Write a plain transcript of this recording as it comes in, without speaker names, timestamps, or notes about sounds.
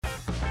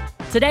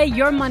Today,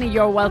 Your Money,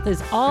 Your Wealth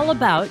is all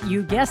about,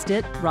 you guessed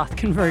it, Roth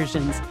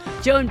conversions.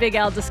 Joe and Big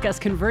Al discuss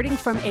converting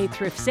from a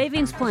thrift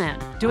savings plan,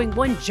 doing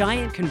one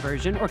giant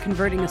conversion, or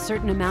converting a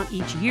certain amount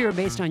each year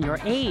based on your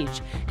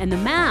age, and the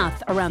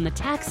math around the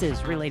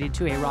taxes related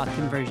to a Roth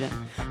conversion.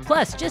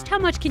 Plus, just how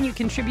much can you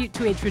contribute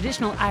to a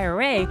traditional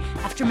IRA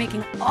after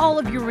making all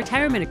of your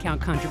retirement account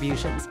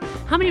contributions?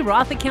 How many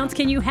Roth accounts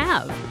can you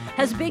have?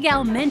 Has Big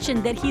Al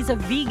mentioned that he's a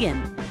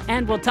vegan?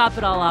 And we'll top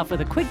it all off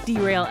with a quick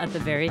derail at the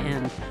very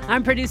end.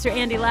 I'm producer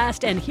Andy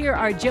Last, and here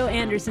are Joe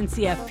Anderson,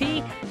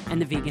 CFP,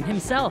 and the vegan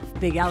himself,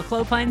 Big Al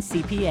Clopine,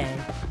 CPA.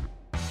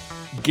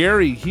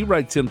 Gary, he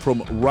writes in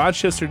from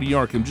Rochester, New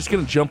York. I'm just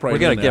going to jump right in. We're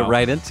going to get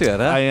right into it,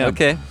 huh? I am.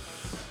 Okay.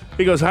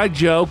 He goes, "Hi,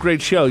 Joe.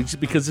 Great show."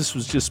 Because this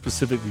was just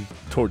specifically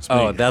towards me.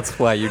 Oh, that's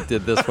why you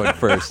did this one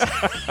first.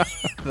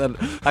 Then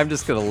I'm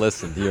just going to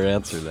listen to your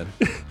answer then.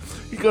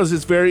 He goes,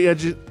 "It's very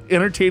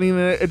entertaining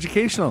and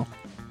educational."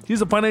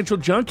 He's a financial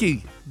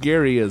junkie,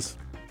 Gary is.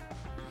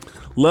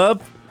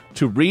 Love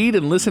to read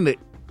and listen to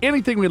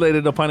anything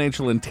related to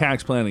financial and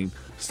tax planning.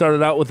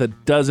 Started out with a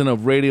dozen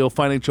of radio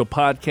financial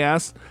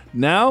podcasts.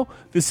 Now,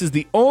 this is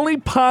the only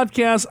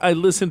podcast I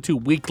listen to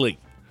weekly.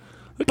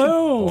 Look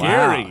at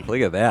Gary. Wow,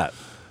 look at that.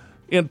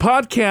 In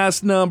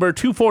podcast number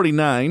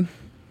 249,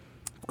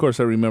 of course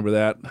I remember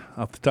that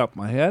off the top of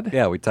my head.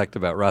 Yeah, we talked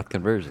about Roth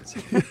conversions.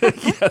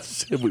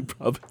 Yes, and we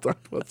probably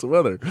talked about some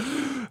other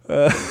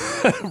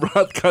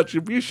Roth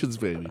contributions,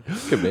 baby.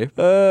 Could be.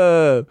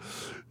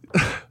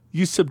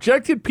 You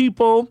subjected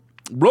people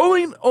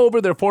rolling over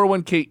their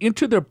 401k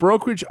into their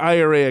brokerage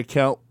IRA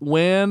account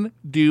when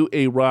do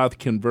a Roth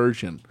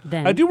conversion.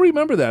 Then. I do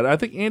remember that. I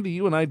think, Andy,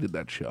 you and I did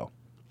that show.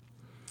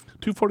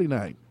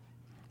 249.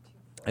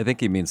 I think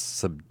he means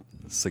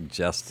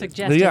suggested.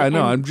 Yeah, I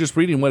know. I'm just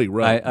reading what he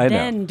wrote. I know.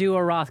 Then do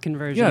a Roth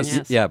conversion.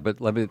 Yes. Yeah,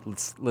 but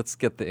let's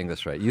get the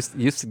English right.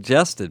 You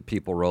suggested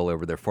people roll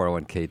over their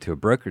 401k to a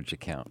brokerage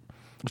account.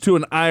 To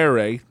an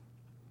IRA.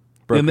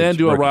 And then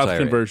do a Roth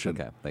conversion.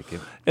 Okay, thank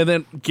you. And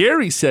then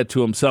Gary said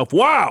to himself,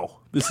 "Wow,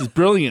 this is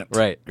brilliant."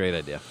 Right, great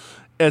idea.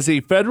 As a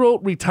federal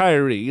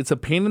retiree, it's a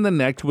pain in the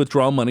neck to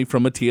withdraw money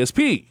from a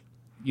TSP.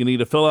 You need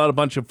to fill out a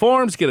bunch of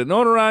forms, get it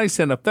notarized,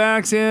 send a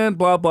fax in,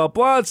 blah, blah,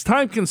 blah. It's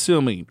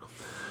time-consuming.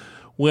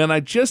 When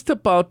I'm just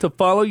about to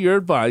follow your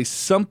advice,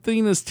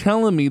 something is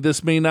telling me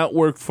this may not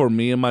work for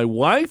me and my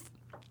wife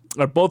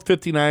are both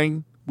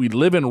 59. We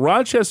live in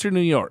Rochester,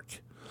 New York.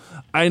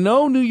 I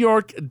know New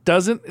York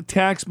doesn't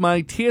tax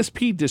my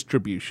TSP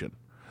distribution.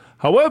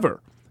 However,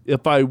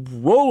 if I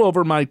roll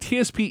over my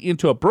TSP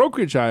into a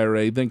brokerage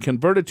IRA, then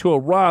convert it to a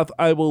Roth,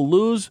 I will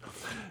lose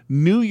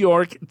New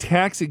York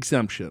tax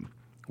exemption.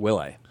 Will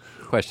I?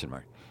 Question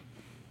mark.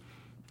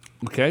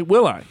 Okay,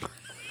 will I?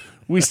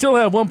 We still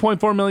have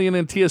 $1.4 million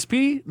in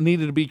TSP,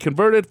 needed to be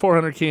converted,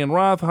 $400K in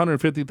Roth,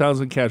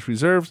 $150,000 cash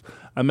reserves.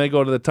 I may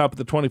go to the top of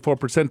the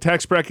 24%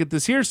 tax bracket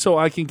this year so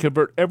I can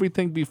convert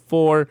everything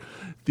before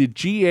the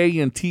GA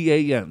and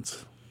TA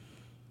ends.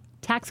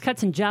 Tax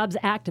Cuts and Jobs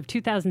Act of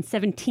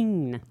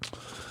 2017.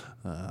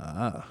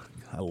 I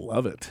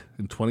love it.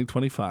 In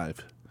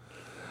 2025.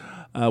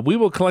 We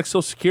will collect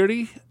Social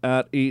Security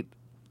at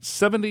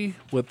 $870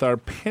 with our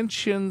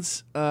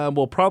pensions.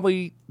 We'll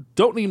probably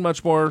don't need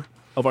much more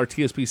of our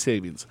TSP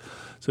savings.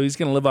 So he's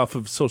going to live off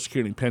of Social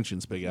Security and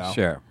pensions, Big Al.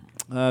 Sure.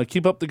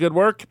 Keep up the good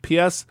work.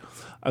 P.S.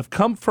 I've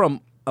come from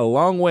a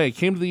long way.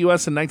 Came to the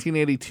U.S. in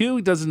 1982.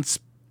 He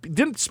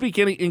didn't speak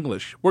any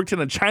English. Worked in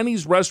a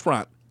Chinese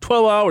restaurant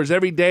 12 hours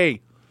every day.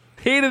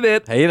 Hated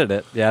it.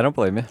 Yeah, I don't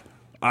blame you.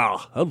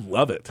 Oh, I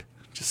love it.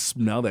 Just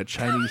smell that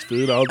Chinese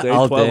food all day,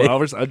 All 12 day.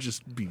 hours. I'd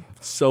just be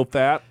so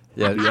fat.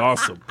 Yeah. It'd be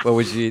awesome. What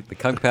would you eat? The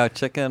Kung Pao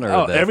chicken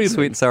or the everything.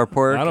 sweet and sour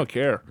pork? I don't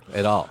care.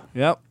 At all.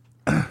 Yep.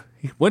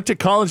 He went to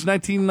college in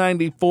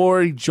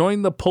 1994. He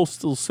joined the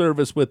Postal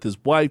Service with his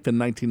wife in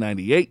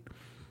 1998.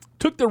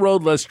 Took the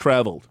road less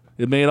traveled.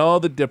 It made all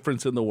the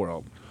difference in the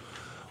world.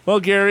 Well,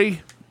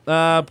 Gary,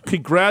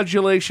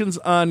 congratulations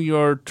on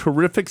your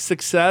terrific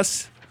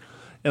success.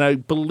 And I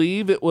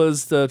believe it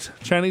was the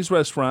Chinese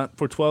restaurant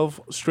for 12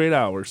 straight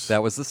hours.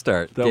 That was the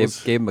start. Gave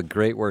him a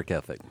great work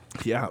ethic.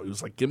 Yeah, it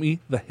was like, get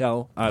me the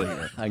hell out of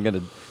here. I'm going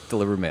to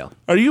deliver mail.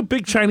 Are you a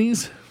big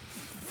Chinese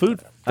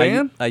food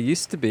fan? I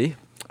used to be.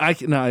 I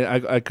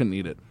couldn't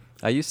eat it.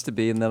 I used to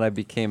be, and then I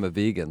became a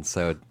vegan,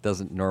 so it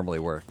doesn't normally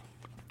work.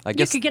 I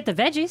guess You could get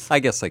the veggies. I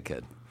guess I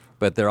could,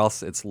 but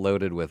it's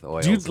loaded with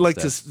oils. Do you like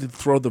to stuff.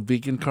 throw the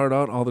vegan card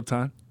out all the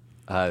time?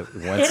 It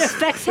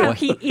affects how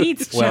he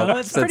eats, Joe. Well,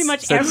 it's pretty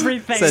much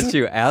everything. Since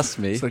you asked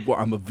me, It's like, well,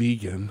 I'm a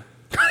vegan.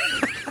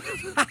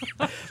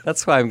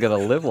 that's why I'm going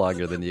to live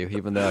longer than you,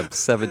 even though I'm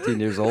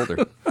 17 years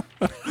older.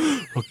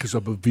 Because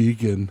I'm a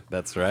vegan.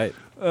 That's right.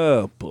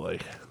 Oh, boy.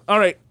 All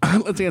right,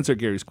 let's answer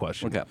Gary's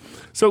question. Okay.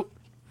 So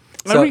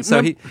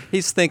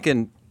He's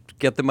thinking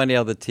get the money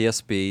out of the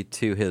TSP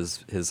to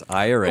his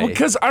IRA.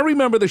 Because I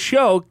remember the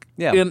show,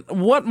 Yeah. and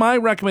what my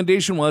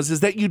recommendation was is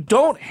that you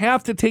don't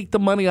have to take the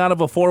money out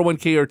of a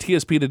 401k or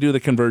TSP to do the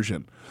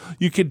conversion.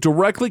 You could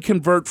directly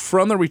convert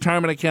from the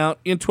retirement account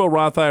into a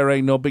Roth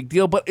IRA, no big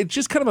deal, but it's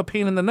just kind of a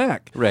pain in the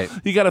neck. Right.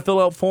 You got to fill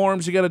out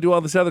forms, you got to do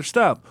all this other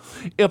stuff.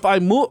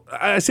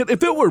 I said,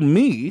 if it were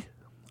me,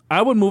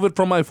 I would move it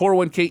from my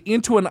 401k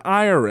into an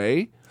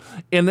IRA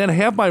and then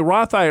have my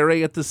Roth IRA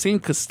at the same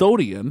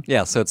custodian.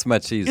 Yeah, so it's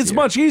much easier. It's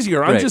much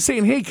easier. I'm Right. just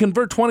saying, hey,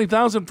 convert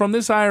 20,000 from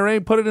this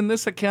IRA, put it in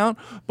this account.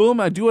 Boom,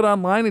 I do it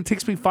online. It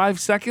takes me 5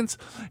 seconds,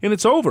 and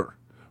it's over,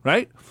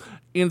 right?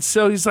 And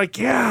so he's like,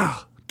 yeah.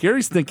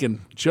 Gary's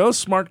thinking, Joe's a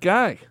smart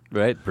guy.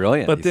 Right,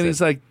 brilliant. But He then said,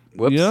 he's like,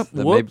 whoops, yep,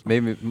 that whoop.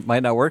 maybe it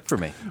might not work for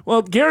me.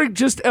 Well, Gary,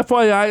 just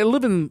FYI, I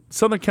live in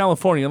Southern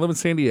California. I live in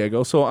San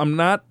Diego, so I'm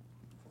not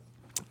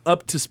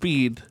up to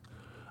speed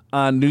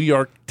on New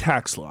York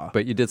tax law.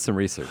 But you did some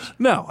research.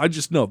 No, I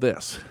just know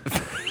this.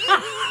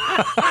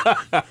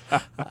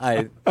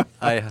 I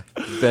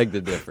beg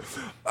to differ.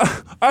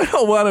 I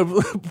don't want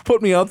to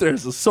put me out there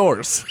as a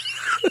source.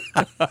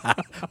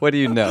 What do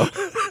you know?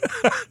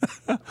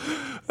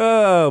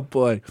 Oh,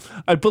 boy.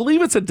 I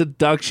believe it's a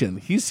deduction.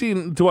 He's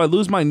seen, do I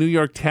lose my New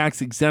York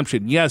tax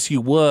exemption? Yes, you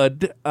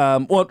would.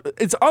 Well,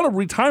 it's out of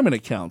retirement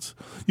accounts.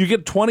 You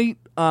get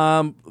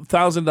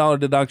 $20,000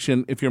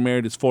 deduction if you're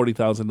married. It's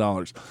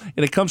 $40,000.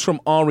 And it comes from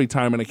all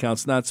retirement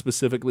accounts, not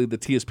specifically the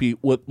TSP,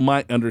 what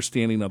my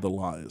understanding of the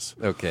law is.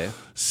 Okay.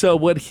 So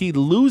would he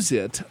lose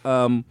it?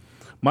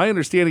 My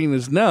understanding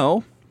is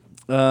no.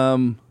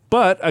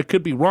 But I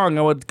could be wrong.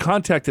 I would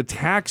contact a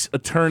tax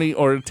attorney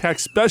or a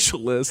tax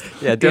specialist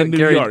Yeah, in New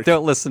Gary, York.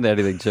 don't listen to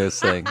anything Joe's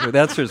saying. The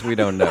answer is we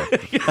don't know.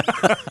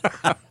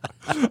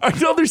 I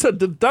know there's a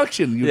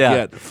deduction you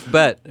Yeah, get.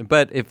 but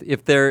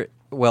if they're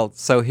well,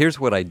 so here's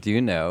what I do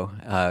know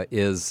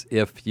is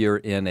if you're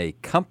in a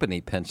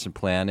company pension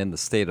plan in the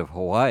state of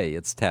Hawaii,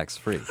 it's tax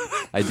free.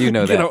 I do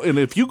know that. You know, and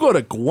if you go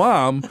to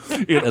Guam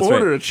and That's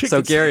order right. a chicken,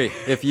 So Gary,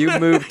 if you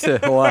move to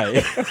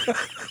Hawaii,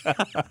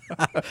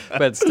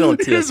 but it's still a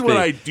TSP. here's what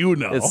I do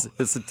know.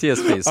 It's a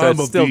TSP, so I'm it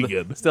a still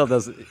vegan. still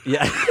doesn't.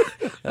 Yeah,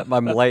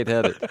 I'm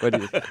lightheaded. What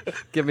do you,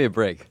 give me a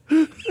break.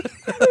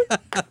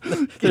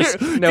 There's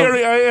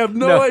Gary, I have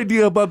no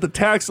idea about the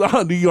tax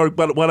law in New York,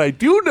 but what I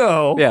do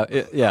know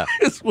yeah,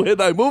 is when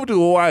I move to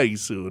Hawaii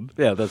soon.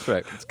 yeah. That's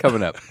right. It's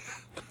coming up.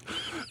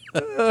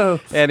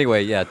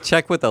 Anyway, yeah,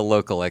 check with a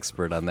local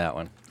expert on that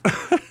one.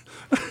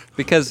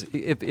 Because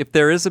if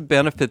there is a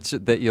benefit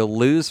that you'll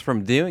lose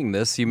from doing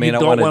this, you may You not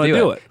don't want to wanna do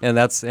do it.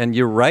 it. And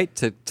you're right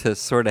to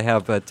sort of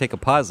have take a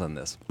pause on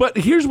this. But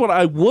here's what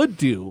I would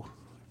do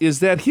is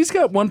that he's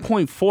got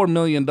 $1.4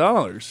 million,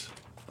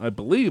 I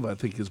believe, I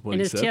think is what In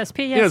he his said.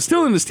 TSP, Yeah, yes. it's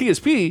still in his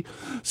TSP.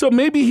 So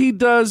maybe he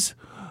does,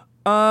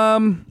 I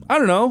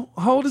don't know,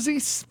 how old is he?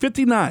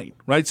 59,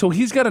 right? So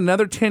he's got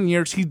another 10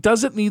 years. He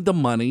doesn't need the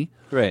money.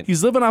 Right.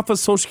 He's living off of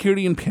Social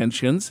Security and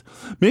pensions.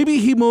 Maybe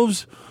he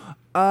moves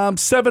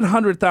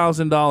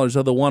 $700,000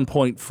 of the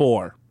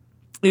 1.4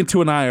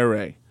 into an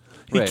IRA.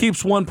 He Right.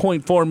 keeps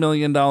 $1.4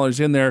 million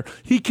in there.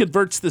 He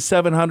converts the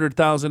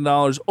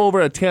 $700,000 over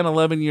a 10,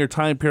 11-year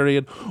time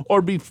period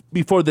or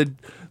before the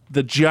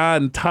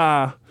Jobs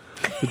Act.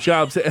 The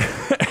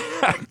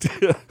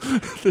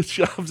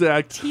Jobs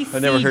Act. I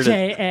never heard of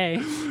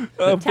TCJA.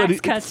 But Tax he-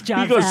 Cuts he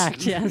Jobs goes-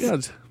 Act, yes. yeah,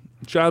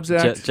 Jobs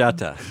Act.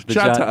 Jata. The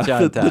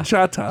Jata. The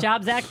Jata.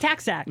 Jobs Act,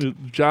 Tax Act.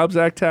 Jobs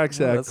Act, Tax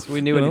Act. that's-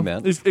 we knew what he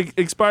meant. It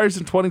expires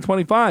in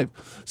 2025.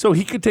 So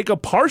he could take a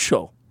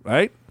partial,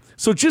 right?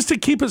 So just to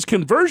keep his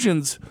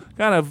conversions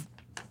kind of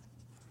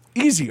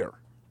easier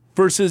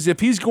versus if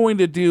he's going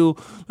to do,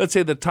 let's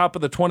say, the top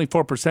of the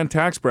 24%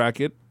 tax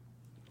bracket,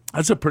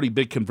 that's a pretty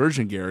big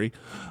conversion, Gary.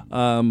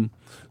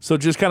 So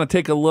just kind of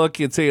take a look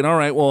and saying, all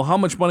right, well, how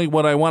much money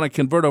would I want to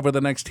convert over the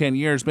next 10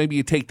 years? Maybe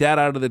you take that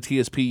out of the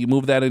TSP, you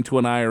move that into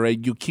an IRA,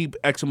 you keep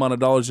X amount of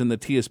dollars in the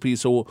TSP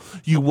so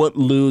you won't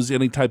lose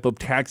any type of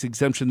tax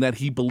exemption that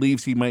he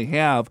believes he may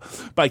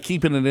have by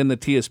keeping it in the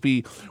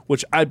TSP,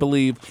 which I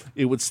believe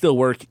it would still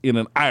work in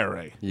an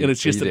IRA. And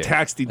it's just you a do.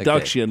 tax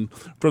deduction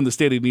from the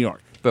state of New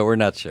York. But we're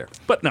not sure.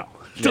 But no,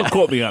 don't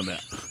quote me on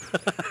that.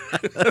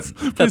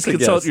 Please a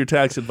consult guess. your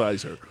tax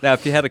advisor. Now,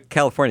 if you had a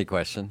California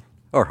question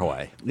or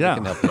Hawaii, we Yeah.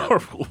 can help you out. Or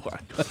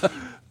what?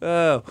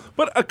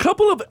 But a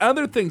couple of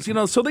other things,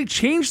 so they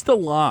changed the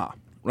law,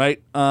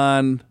 right,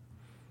 on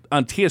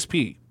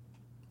TSP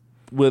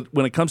when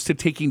it comes to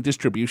taking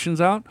distributions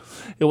out.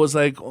 It was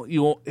like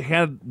you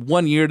had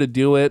 1 year to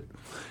do it.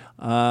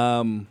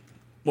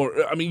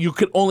 You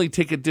could only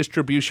take a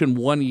distribution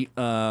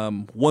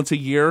once a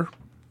year.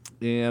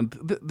 And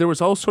there was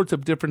all sorts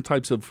of different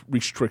types of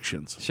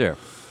restrictions. Sure.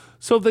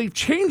 So they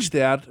changed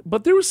that,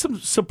 but there were some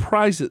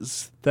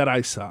surprises that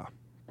I saw.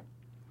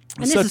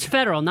 And this is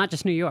federal, not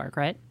just New York,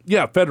 right?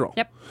 Yeah, federal.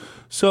 Yep.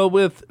 So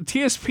with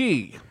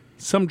TSP,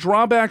 some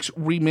drawbacks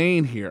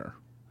remain here.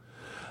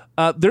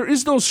 There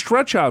is no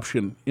stretch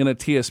option in a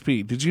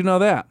TSP. Did you know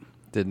that?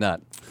 Did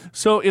not.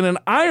 So in an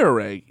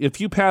IRA,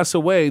 if you pass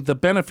away, the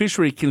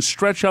beneficiary can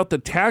stretch out the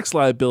tax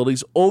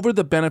liabilities over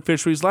the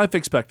beneficiary's life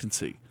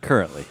expectancy.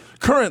 Currently.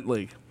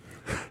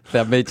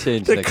 That may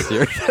change next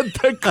year.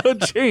 That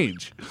could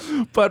change.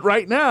 But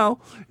right now,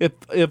 if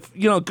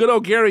good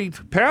old Gary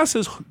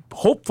passes,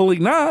 hopefully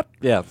not.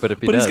 Yeah, but if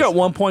he But does. he's got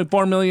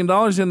 $1.4 million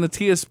in the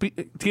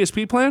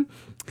TSP plan.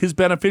 His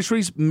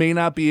beneficiaries may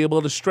not be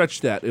able to stretch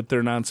that if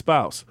they're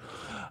non-spouse.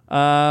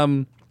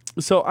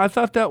 So I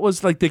thought that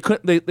was like they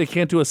can't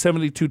do a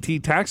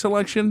 72T tax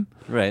election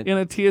Right. in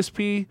a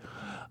TSP.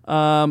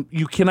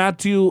 You cannot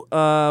do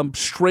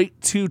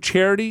straight to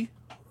charity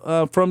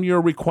from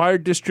your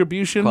required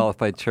distribution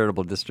Qualified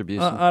charitable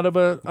distribution. out of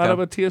a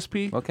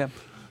TSP. Okay.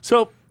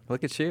 So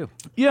Look at you.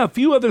 yeah, a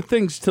few other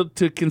things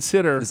to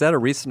consider. Is that a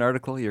recent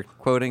article you're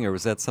quoting, or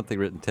was that something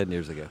written 10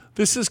 years ago?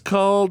 This is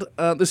called.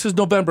 This is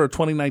November of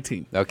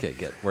 2019. Okay,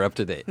 good. We're up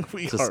to date.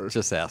 We just, are.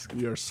 Just ask.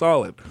 We are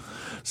solid.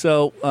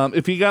 So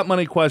if you got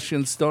money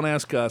questions, don't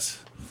ask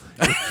us.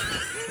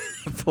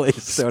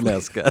 Please don't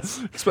ask us.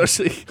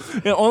 Especially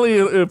only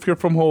if you're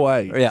from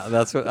Hawaii. Yeah,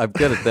 that's what I'm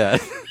good at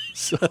that.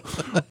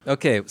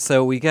 Okay,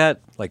 so we got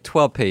like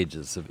 12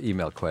 pages of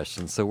email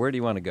questions. So where do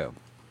you want to go?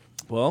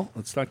 Well,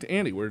 let's talk to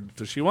Andy. Where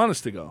does she want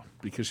us to go?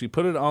 Because she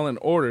put it all in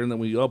order, and then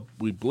we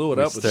blew it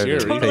up with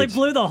started Sherry. Totally Page-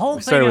 blew the whole We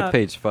thing started with up.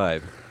 page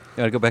 5. You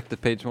want to go back to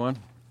page 1?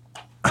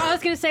 I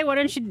was going to say, why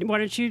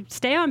don't you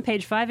stay on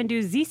page 5 and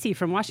do ZC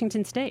from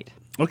Washington State?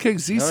 Okay,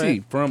 ZC All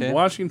right. from Okay.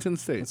 Washington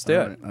State. Let's do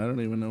it. I don't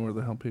even know where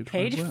the hell page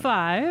Page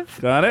five is.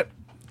 5. Got it.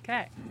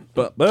 Okay.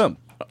 But boom.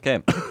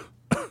 Okay.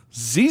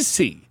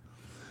 ZC.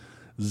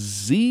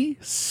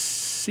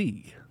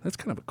 ZC. That's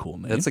kind of a cool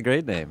name. That's a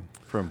great name.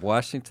 From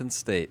Washington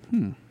State.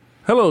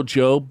 Hello,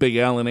 Joe, Big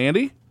Al, and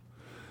Andy.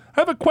 I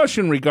have a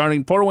question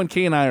regarding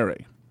 401k and IRA.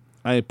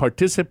 I am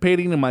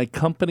participating in my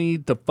company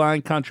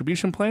defined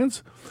contribution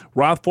plans,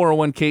 Roth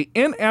 401k,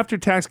 and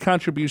after-tax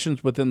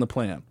contributions within the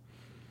plan.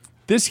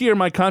 This year,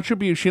 my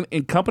contribution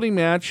and company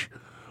match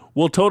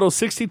will total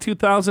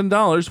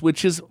 $62,000,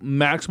 which is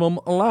maximum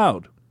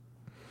allowed.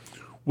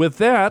 With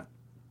that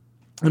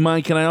in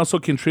mind, can I also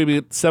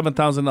contribute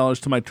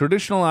 $7,000 to my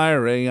traditional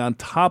IRA on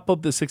top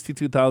of the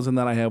 $62,000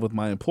 that I have with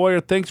my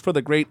employer? Thanks for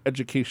the great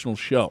educational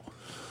show.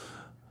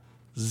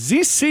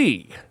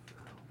 ZC.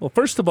 Well,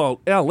 first of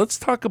all, Al, let's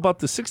talk about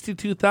the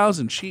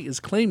 $62,000 she is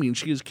claiming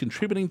she is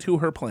contributing to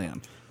her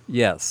plan.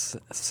 Yes.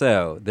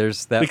 So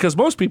there's that. Because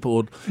most people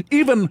would,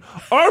 even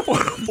our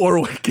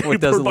 401k Well,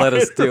 it doesn't let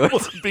us do it.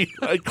 would be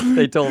like,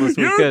 They told us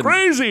we you're couldn't.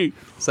 crazy.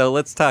 So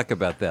let's talk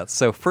about that.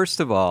 So first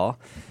of all,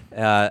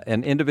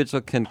 an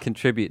individual can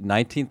contribute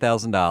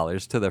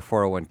 $19,000 to their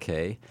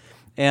 401k,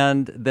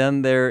 and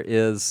then there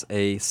is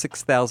a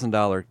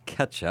 $6,000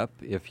 catch-up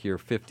if you're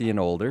 50 and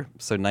older.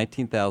 So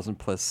 $19,000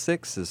 plus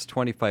 6 is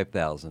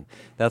 $25,000.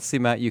 That's the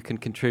amount you can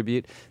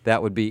contribute.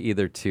 That would be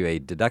either to a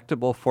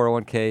deductible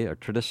 401k or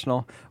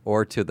traditional,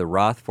 or to the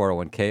Roth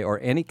 401k, or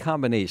any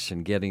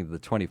combination getting the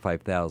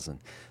 $25,000.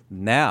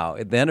 Now,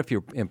 then if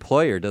your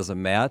employer does a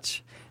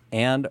match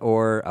and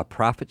or a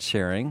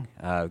profit-sharing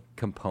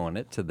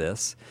component to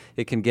this,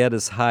 it can get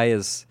as high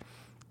as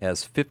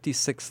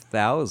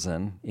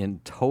 $56,000 in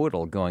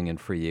total going in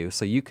for you.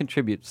 So you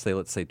contribute,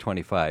 let's say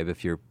 25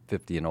 if you're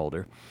 50 and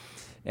older,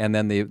 and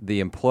then the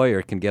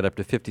employer can get up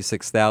to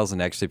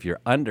 $56,000. Actually, if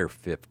you're under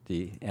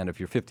 50, and if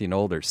you're 50 and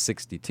older,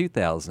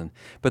 $62,000.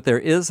 But there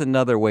is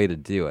another way to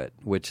do it,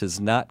 which is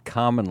not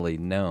commonly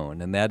known,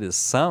 and that is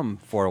some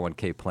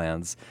 401k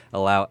plans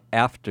allow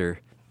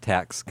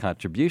after-tax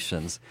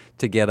contributions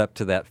to get up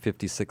to that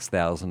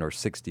 $56,000 or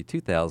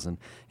 $62,000,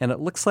 and it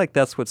looks like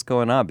that's what's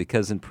going on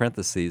because in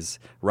parentheses,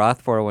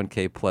 Roth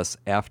 401k plus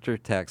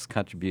after-tax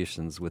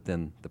contributions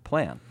within the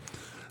plan.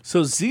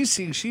 So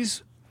ZC,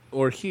 she's,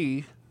 or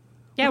he,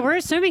 Yeah, we're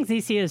assuming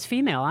ZC is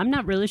female. I'm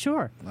not really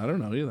sure. I don't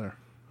know either.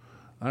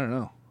 I don't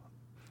know.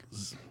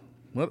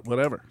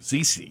 Whatever.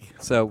 ZC.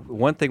 So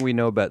one thing we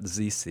know about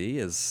ZC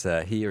is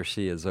he or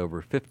she is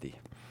over 50.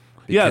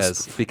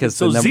 Because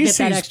the number. Get ZC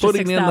that is extra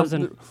putting in the.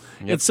 6,000.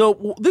 And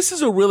so this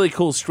is a really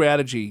cool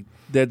strategy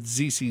that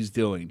ZC's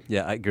doing.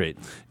 Yeah, great.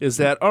 Is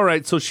that all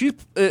right? So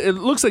it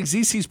looks like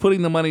ZC's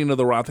putting the money into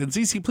the Roth. And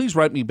ZC, please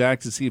write me back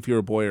to see if you're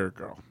a boy or a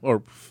girl,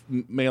 or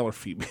male or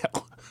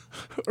female,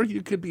 or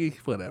you could be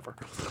whatever.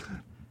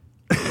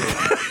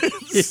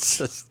 You're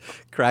just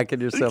cracking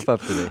yourself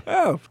up today.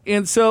 Oh,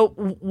 and so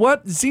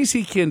what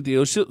ZC can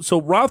do, so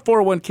Roth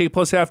 401k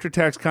plus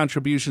after-tax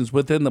contributions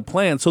within the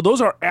plan, so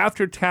those are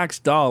after-tax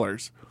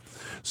dollars.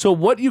 So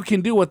what you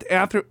can do with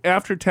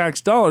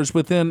after-tax dollars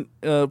within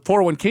a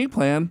 401k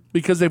plan,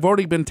 because they've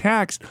already been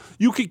taxed,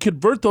 you can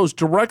convert those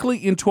directly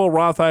into a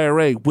Roth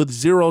IRA with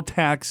zero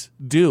tax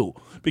due,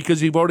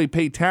 because you've already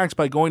paid tax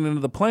by going into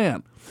the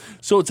plan.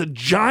 So it's a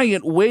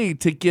giant way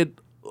to get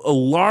a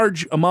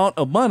large amount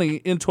of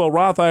money into a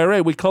Roth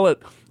IRA. We call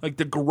it like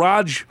the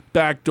garage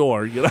back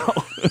door,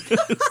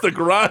 It's the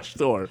garage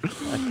door.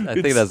 I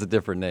think that's a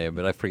different name,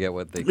 but I forget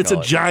what they call it. It's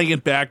a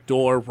giant back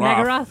door,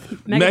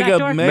 Roth. Mega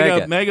Roth?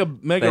 Mega back door?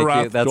 Mega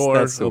Roth door.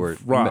 That's the word.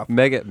 Roth.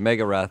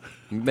 Mega Roth.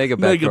 Mega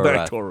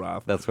backdoor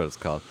Roth. That's what it's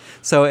called.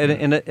 So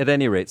at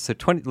any rate, so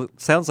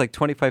sounds like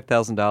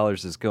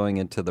 $25,000 is going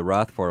into the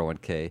Roth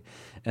 401k,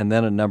 and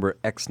then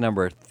X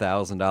number of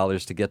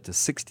 $1,000 to get to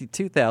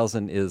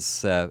 $62,000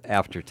 is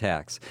after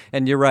tax.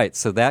 And you're right.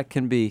 So that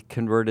can be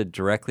converted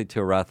directly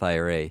to a Roth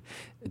IRA.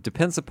 It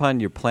depends upon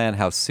your plan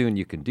how soon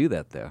you can do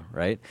that, though,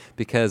 right?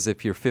 Because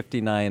if you're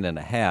 59 and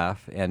a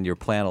half and your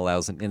plan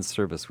allows an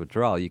in-service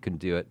withdrawal, you can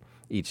do it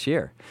each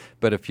year.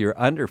 But if you're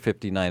under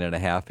 59 and a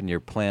half and your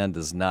plan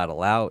does not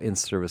allow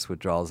in-service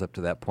withdrawals up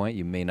to that point,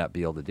 you may not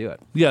be able to do it.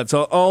 Yeah, it's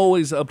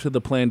always up to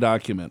the plan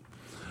document.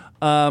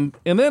 And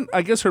then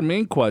I guess her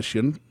main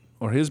question,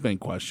 or his main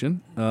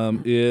question,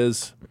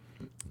 is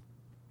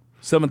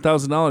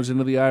 $7,000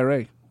 into the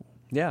IRA.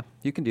 Yeah,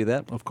 you can do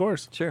that. Of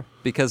course. Sure,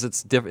 because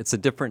it's a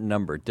different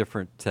number,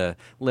 different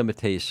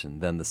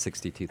limitation than the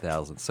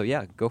 62,000. So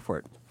yeah, go for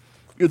it.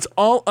 It's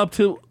all up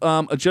to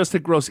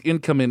adjusted gross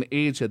income and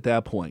age at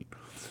that point.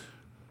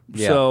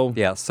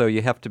 Yeah, so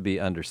you have to be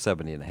under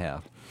 70 and a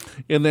half.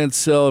 And then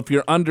so if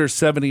you're under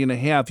 70 and a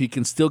half, you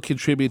can still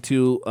contribute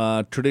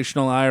to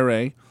traditional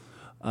IRA.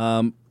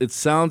 It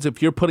sounds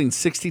if you're putting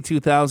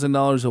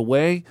 $62,000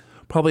 away,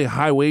 probably a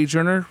high wage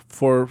earner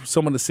for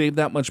someone to save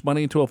that much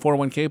money into a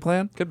 401k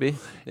plan. Could be,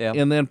 yeah.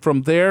 And then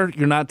from there,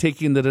 you're not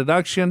taking the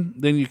deduction.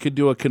 Then you could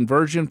do a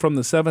conversion from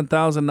the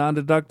 $7,000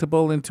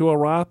 non-deductible into a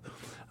Roth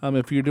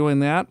if you're doing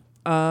that.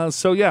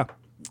 So yeah,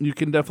 you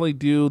can definitely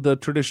do the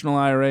traditional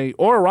IRA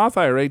or a Roth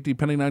IRA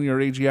depending on your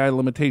AGI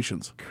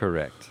limitations.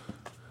 Correct.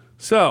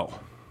 So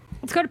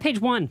Let's go to page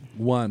 1.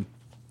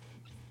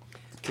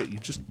 Okay, you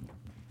just...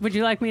 Would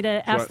you like me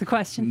to ask the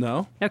question?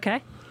 No.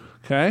 Okay.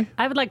 Okay.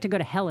 I would like to go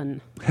to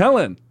Helen.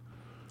 Helen.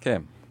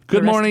 Okay.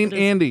 Good The rest morning, of it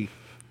is- Andy.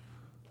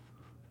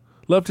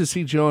 Love to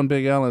see Joe and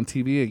Big Al on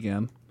TV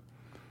again.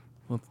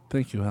 Well,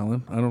 thank you,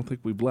 Helen. I don't think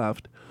we've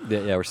left.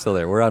 Yeah, we're still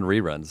there. We're on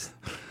reruns.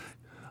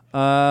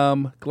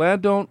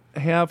 Glad don't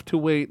have to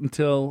wait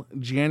until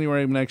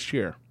January of next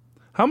year.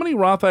 How many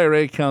Roth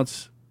IRA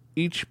accounts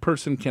each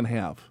person can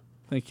have?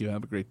 Thank you.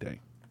 Have a great day.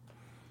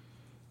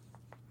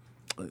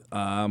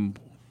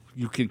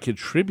 You can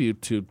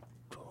contribute to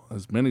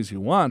as many as you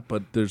want,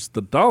 but there's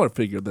the dollar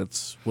figure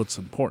that's what's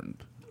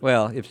important.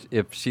 Well,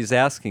 if she's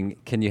asking,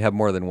 can you have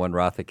more than one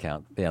Roth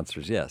account? The answer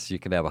is yes. You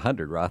can have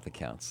 100 Roth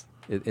accounts.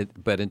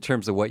 But in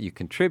terms of what you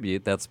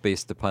contribute, that's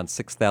based upon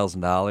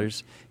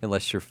 $6,000.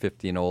 Unless you're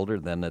 50 and older,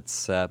 then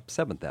it's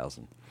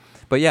 $7,000.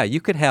 But yeah,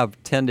 you could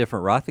have 10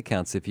 different Roth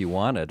accounts if you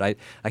wanted. I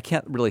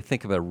can't really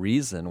think of a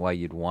reason why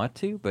you'd want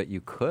to, but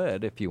you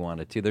could if you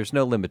wanted to. There's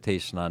no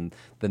limitation on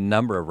the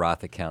number of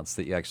Roth accounts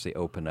that you actually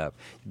open up.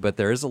 But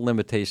there is a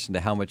limitation to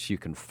how much you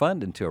can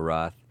fund into a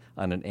Roth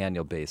on an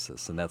annual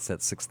basis, and that's at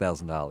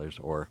 $6,000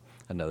 or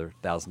another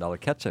 $1,000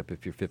 catch-up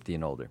if you're 50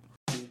 and older.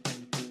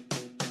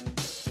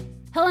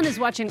 Helen is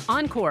watching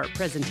encore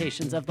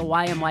presentations of the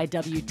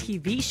YMYW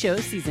TV show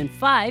Season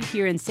 5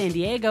 here in San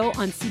Diego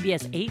on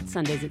CBS 8,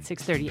 Sundays at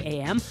 6:30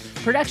 a.m.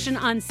 Production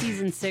on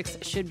Season 6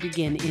 should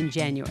begin in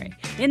January.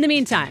 In the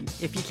meantime,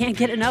 if you can't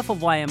get enough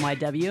of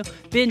YMYW,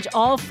 binge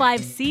all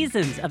 5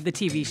 seasons of the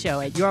TV show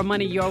at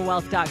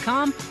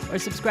yourmoneyyourwealth.com or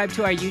subscribe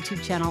to our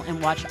YouTube channel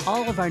and watch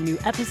all of our new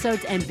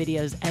episodes and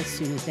videos as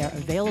soon as they're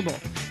available.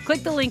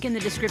 Click the link in the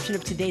description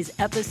of today's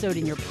episode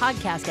in your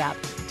podcast app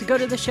to go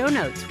to the show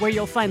notes, where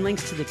you'll find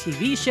links to the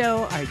TV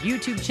show, our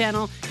YouTube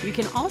channel. You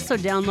can also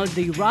download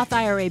the Roth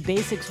IRA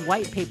Basics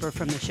white paper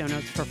from the show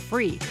notes for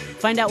free.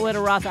 Find out what a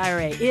Roth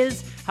IRA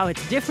is, how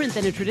it's different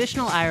than a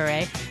traditional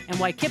IRA, and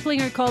why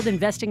Kiplinger called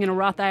investing in a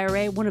Roth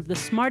IRA one of the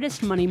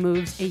smartest money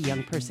moves a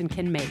young person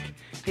can make.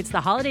 It's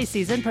the holiday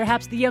season.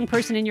 Perhaps the young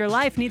person in your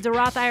life needs a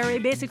Roth IRA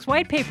Basics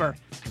white paper.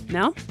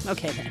 No?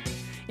 Okay then.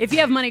 If you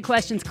have money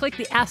questions, click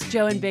the Ask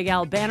Joe and Big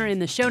Al banner in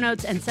the show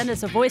notes and send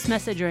us a voice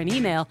message or an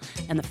email,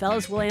 and the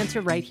fellas will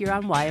answer right here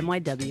on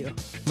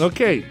YMYW.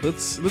 Okay,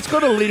 let's go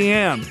to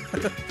Leanne.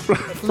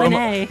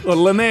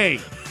 Lene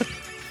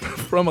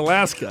from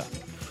Alaska.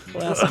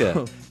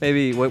 Alaska.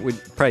 Maybe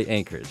probably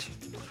Anchorage.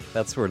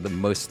 That's where the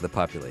most of the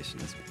population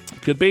is.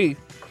 Could be.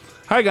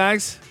 Hi,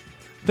 guys.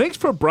 Thanks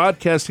for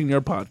broadcasting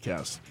your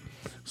podcast.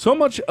 So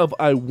much of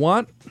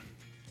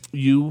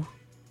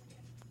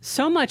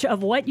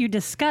what you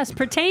discuss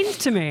pertains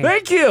to me.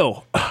 Thank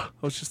you. I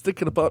was just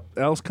thinking about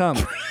Al's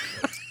comment.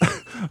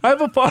 I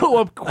have a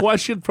follow-up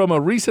question from a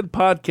recent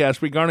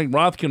podcast regarding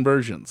Roth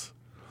conversions.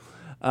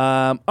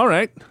 All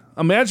right.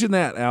 Imagine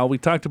that, Al. We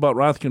talked about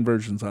Roth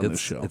conversions on this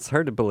show. It's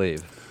hard to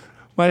believe.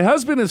 My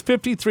husband is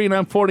 53 and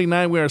I'm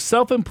 49. We are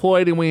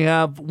self-employed and we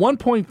have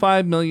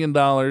 $1.5 million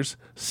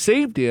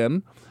saved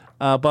in,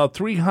 about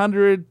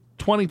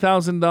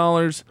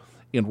 $320,000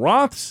 in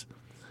Roths,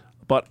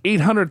 about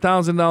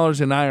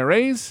 $800,000 in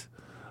IRAs,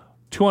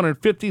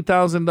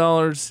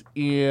 $250,000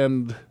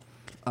 in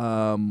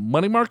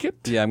money market.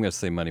 Yeah, I'm going to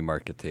say money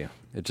market too.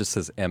 It just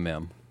says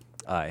MM.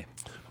 Aye.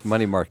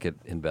 Money market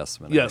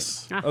investment. I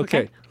Yes. Ah,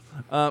 Okay.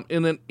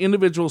 And then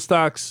individual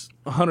stocks,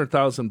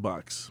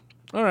 $100,000.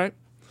 All right.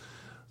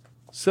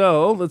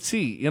 So let's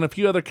see. In a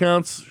few other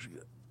accounts,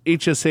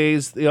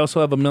 HSAs, they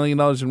also have $1 million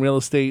in real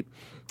estate.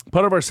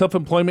 Part of our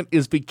self-employment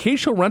is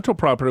vacation rental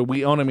property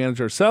we own and manage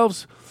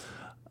ourselves.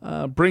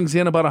 Brings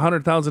in about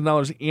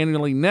 $100,000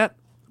 annually net.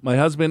 My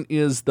husband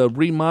is the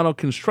remodel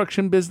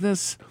construction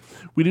business.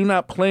 We do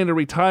not plan to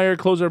retire,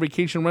 close our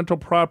vacation rental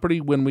property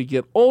when we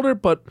get older,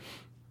 but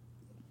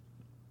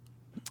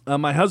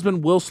my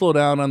husband will slow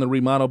down on the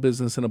remodel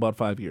business in about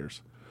 5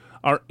 years.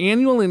 Our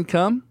annual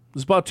income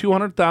is about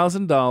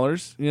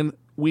 $200,000, and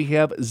we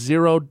have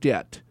zero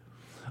debt.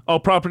 All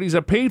properties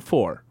are paid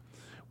for.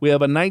 We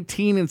have a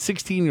 19 and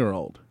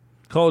 16-year-old.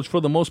 College, for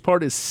the most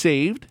part, is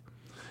saved,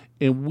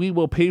 and we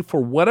will pay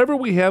for whatever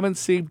we haven't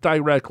saved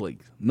directly.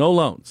 No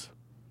loans.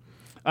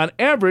 On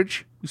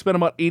average, we spend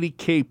about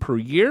 $80K per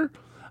year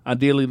on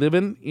daily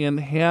living and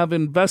have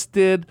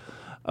invested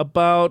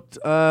about,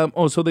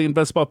 so they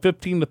invest about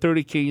 $15 to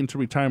 $30K into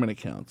retirement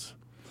accounts.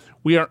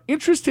 We are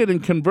interested in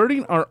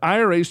converting our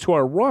IRAs to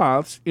our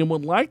Roths and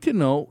would like to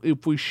know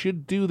if we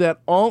should do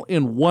that all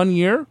in 1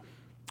 year,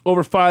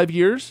 over 5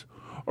 years,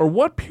 or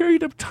what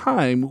period of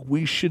time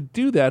we should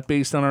do that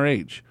based on our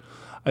age.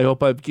 I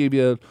hope I've gave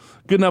you a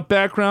good enough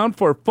background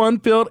for a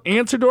fun-filled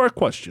answer to our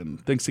question.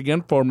 Thanks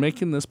again for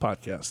making this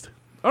podcast.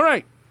 All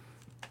right.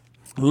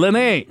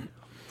 Lene,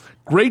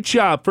 great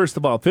job, first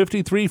of all.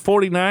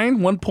 5349,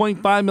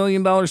 $1.5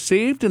 million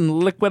saved in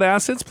liquid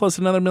assets, plus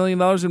another $1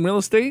 million in real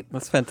estate.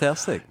 That's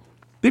fantastic.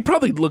 They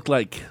probably look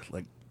like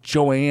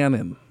Joanne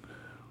and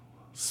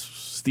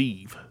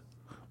Steve.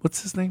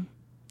 What's his name?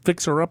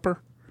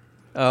 Fixer-upper?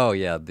 Oh,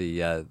 yeah.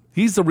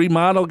 He's the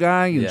remodel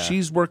guy, and Yeah.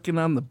 she's working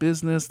on the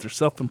business. They're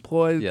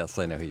self-employed. Yes,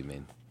 I know who you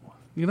mean.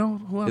 You know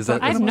who I'm Is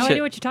that I have talking no about?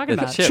 idea what you're talking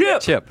about.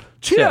 Chip.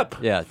 Chip.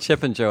 Yeah,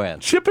 Chip and Joanne.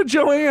 Chip and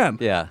Joanne.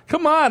 Yeah.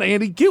 Come on,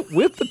 Andy. Get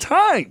with the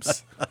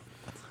times.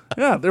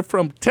 Yeah, they're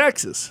from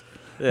Texas.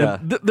 Yeah.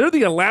 And they're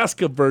the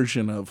Alaska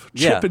version of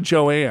Chip Yeah. and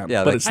Joanne.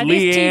 Yeah, but like- it's Are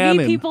these Leanne TV and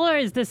people, or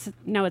is this...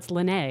 No, it's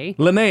Lene.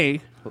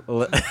 Lene. Get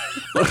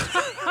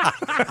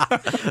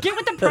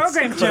with the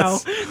program, Joe.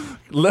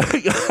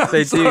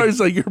 They Sorry, do. it's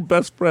like your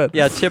best friend.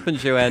 Yeah, Chip and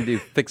Joanne do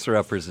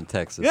fixer-uppers in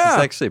Texas. Yeah.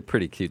 It's actually a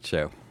pretty cute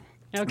show.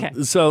 Okay.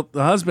 So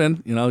the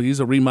husband,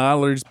 he's a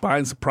remodeler. He's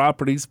buying some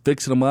properties,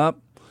 fixing them up.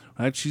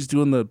 Right? She's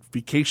doing the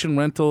vacation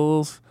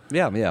rentals.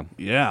 Yeah.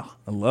 Yeah,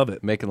 I love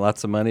it. Making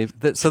lots of money.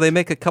 So they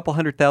make a couple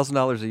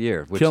 $100,000 a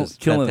year, which is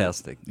Killing it.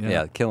 fantastic.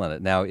 Yeah. Killing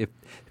it. Now, if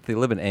they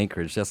live in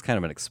Anchorage, that's kind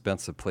of an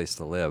expensive place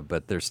to live,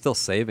 but they're still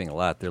saving a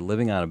lot. They're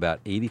living on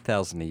about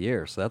 $80,000 a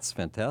year, so that's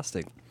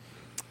fantastic.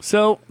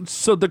 So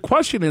the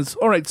question is,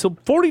 all right, so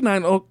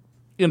 49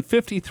 and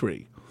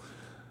 53.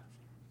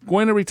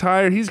 Going to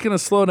retire. He's going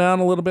to slow down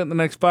a little bit in the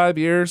next 5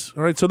 years.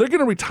 All right, so they're going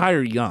to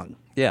retire young,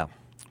 Yeah.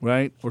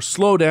 right? Or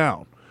slow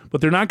down.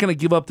 But they're not going to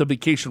give up the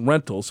vacation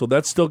rental, so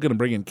that's still going to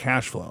bring in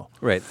cash flow.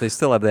 Right. They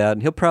still have that,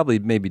 and he'll probably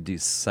maybe do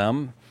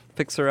some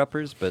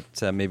fixer-uppers, but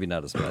maybe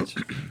not as much.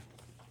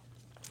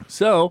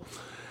 So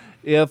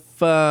if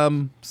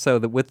So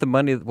with the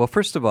money, well,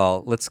 first of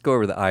all, let's go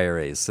over the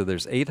IRAs. So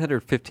there's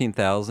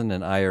 $815,000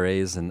 in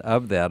IRAs, and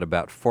of that,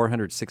 about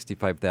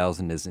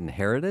 $465,000 is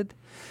inherited.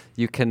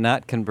 You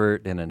cannot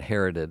convert an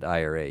inherited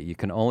IRA. You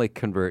can only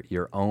convert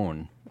your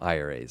own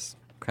IRAs.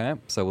 Okay,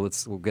 so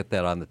we'll get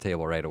that on the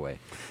table right away.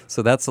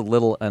 So that's a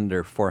little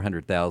under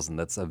 $400,000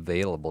 that's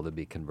available to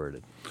be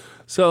converted.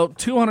 So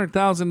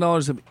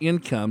 $200,000 of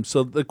income.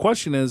 So the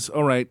question is,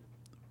 all right,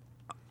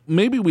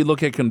 maybe we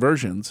look at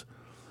conversions,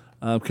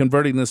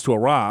 converting this to a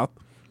Roth.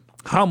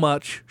 How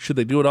much should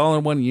they do it all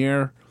in 1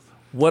 year?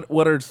 What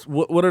are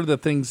the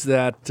things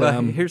that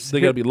they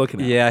got to be looking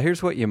at? Yeah,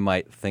 here's what you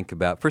might think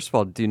about. First of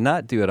all, do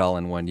not do it all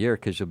in 1 year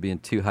because you'll be in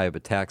too high of a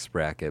tax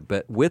bracket.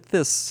 But with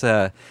this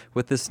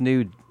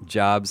new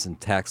Jobs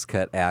and Tax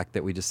Cut Act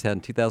that we just had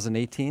in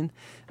 2018,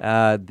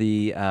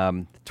 the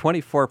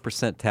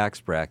 24% tax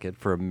bracket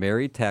for a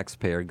married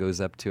taxpayer goes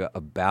up to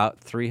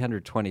about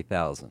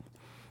 $320,000.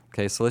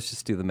 Okay, so let's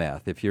just do the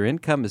math. If your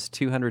income is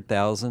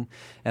 $200,000,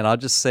 and I'll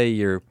just say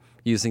you're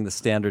using the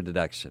standard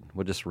deduction,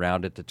 we'll just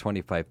round it to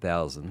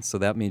 $25,000. So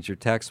that means your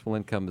taxable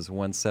income is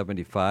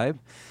 $175,000.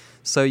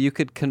 So you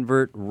could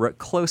convert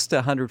close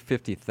to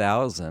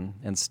 $150,000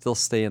 and still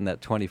stay in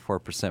that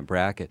 24%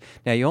 bracket.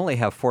 Now you only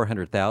have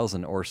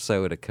 $400,000 or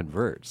so to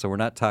convert, so we're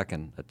not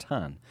talking a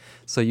ton.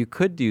 So you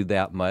could do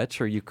that much,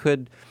 or you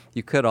could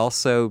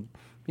also,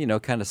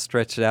 kind of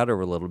stretch it out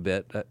over a little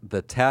bit.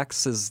 The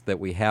taxes that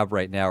we have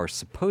right now are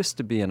supposed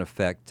to be in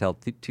effect till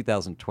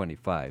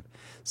 2025.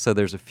 So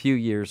there's a few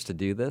years to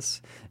do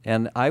this,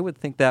 and I would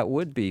think that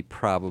would be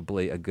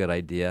probably a good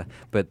idea.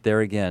 But there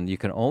again, you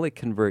can only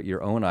convert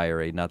your own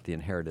IRA, not the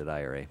inherited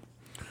IRA.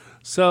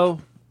 So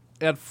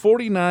at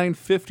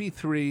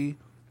 49.53,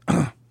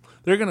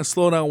 they're going to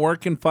slow down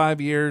work in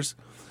 5 years.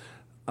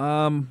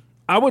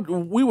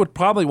 We would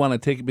probably want to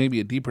take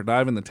maybe a deeper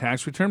dive in the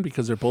tax return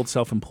because they're both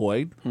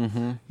self-employed.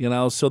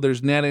 Mm-hmm. So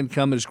there's net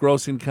income, there's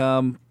gross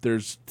income,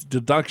 there's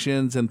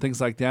deductions and things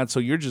like that.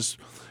 So you're just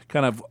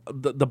kind of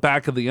the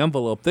back of the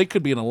envelope. They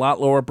could be in a lot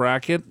lower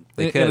bracket.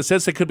 In a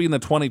sense, they could be in the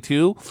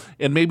 22,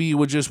 and maybe you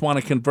would just want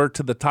to convert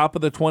to the top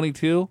of the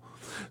 22.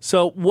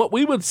 So what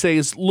we would say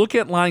is look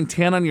at line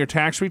 10 on your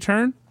tax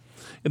return,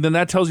 and then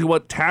that tells you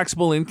what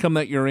taxable income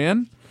that you're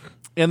in.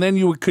 And then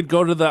you could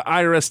go to the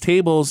IRS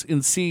tables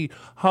and see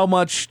how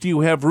much do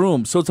you have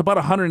room. So it's about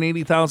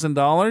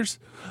 $180,000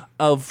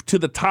 to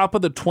the top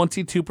of the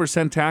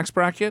 22% tax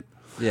bracket.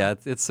 Yeah,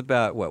 it's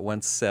about,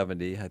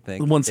 170, I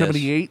think.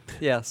 178?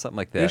 Yeah, something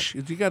like that. Ish.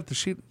 You got the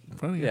sheet in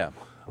front of you? Yeah.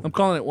 I'm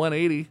calling it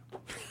 180.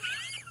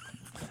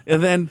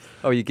 And then...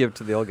 Oh, you give it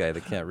to the old guy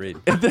that can't read.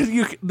 And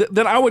then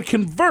then I would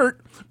convert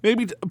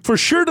maybe for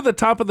sure to the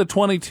top of the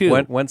 22.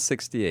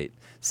 168.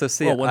 So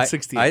see,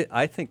 168.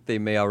 I think they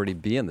may already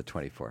be in the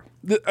 24.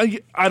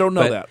 I don't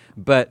know that.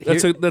 But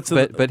here's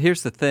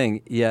the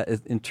thing. Yeah,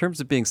 in terms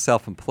of being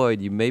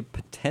self-employed, you may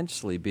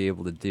potentially be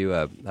able to do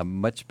a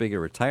much bigger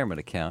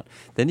retirement account.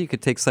 Then you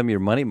could take some of your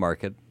money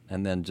market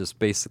and then just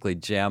basically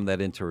jam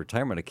that into a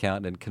retirement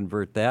account and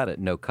convert that at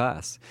no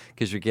cost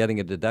because you're getting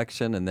a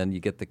deduction and then you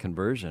get the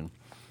conversion.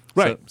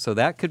 Right. So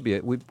that could be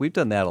we've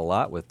done that a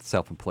lot with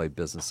self-employed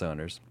business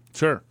owners.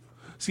 Sure.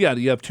 So yeah,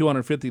 you have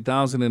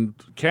 $250,000 in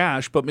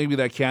cash, but maybe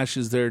that cash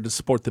is there to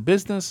support the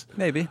business.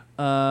 Maybe.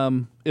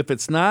 If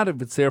it's not,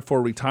 if it's there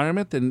for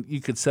retirement, then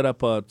you could set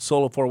up a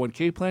solo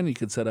 401k plan. You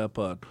could set up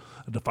a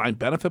defined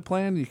benefit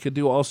plan. You could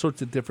do all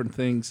sorts of different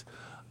things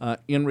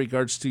in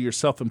regards to your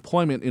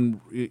self-employment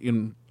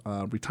in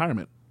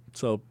retirement.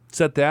 So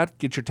set that,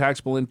 get your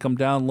taxable income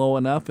down low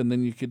enough, and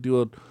then you could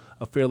do a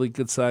fairly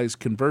good-sized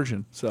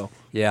conversion. So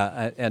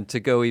yeah, and to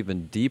go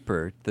even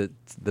deeper, the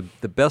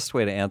best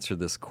way to answer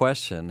this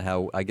question,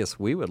 how I guess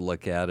we would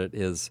look at it,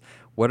 is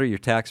what are your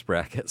tax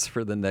brackets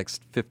for the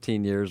next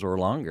 15 years or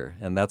longer?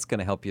 And that's going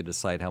to help you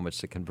decide how much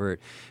to convert.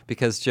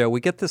 Because, Joe,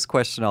 we get this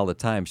question all the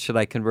time. Should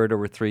I convert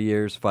over 3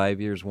 years, 5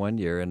 years, 1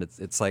 year? And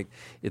it's like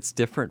it's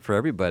different for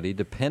everybody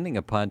depending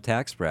upon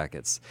tax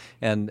brackets.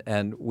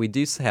 And we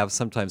do have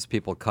sometimes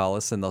people call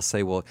us and they'll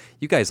say, well,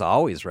 you guys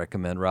always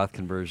recommend Roth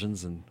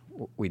conversions, and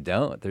we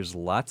don't. There's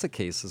lots of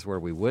cases where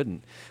we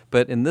wouldn't.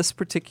 But in this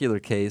particular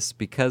case,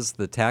 because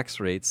the tax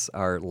rates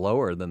are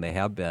lower than they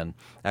have been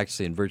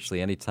actually in virtually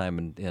any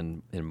time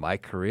in my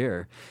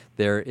career,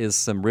 there is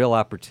some real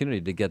opportunity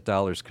to get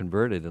dollars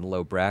converted in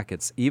low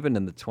brackets, even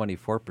in the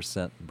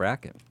 24%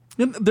 bracket.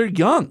 And they're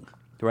young.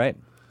 Right.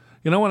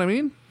 You know what I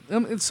mean?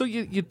 And so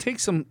you take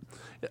some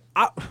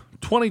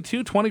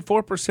 22,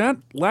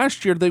 24%.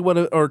 Last year, they would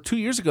have, or 2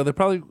 years ago, they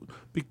probably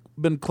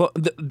been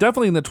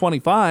definitely in the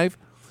 25.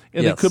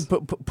 And yes. They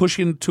could push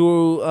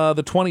into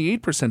the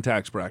 28%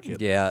 tax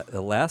bracket. Yeah,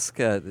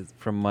 Alaska,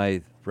 from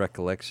my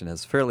recollection,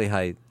 has fairly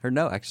high. Or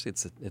no, actually,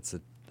 it's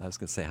a. I was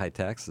going to say high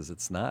taxes.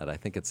 It's not. I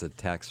think it's a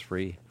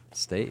tax-free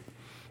state,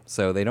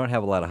 so they don't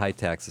have a lot of high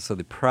taxes. So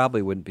they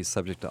probably wouldn't be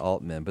subject to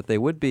Alt-Min, but they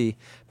would be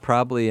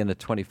probably in a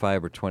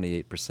 25 or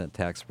 28%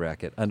 tax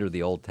bracket under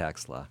the old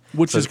tax law,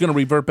 which is going to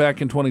revert back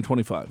in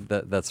 2025.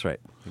 That's right,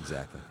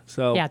 exactly.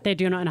 So yeah, they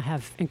do not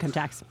have income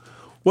tax.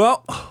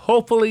 Well,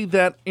 hopefully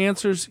that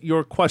answers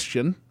your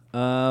question,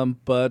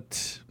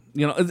 but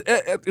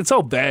it's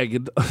all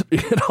vague.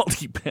 It all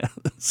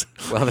depends.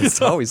 Well,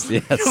 that's always the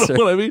answer. You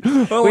know what I mean?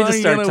 We just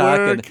start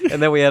talking, and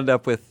then we end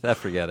up with,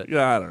 forget it.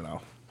 Yeah, I don't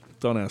know.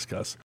 Don't ask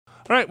us.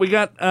 All right, we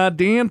got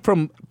Dan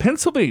from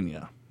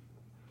Pennsylvania.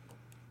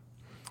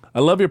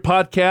 I love your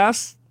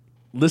podcast.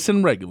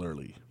 Listen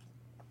regularly.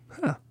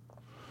 Huh.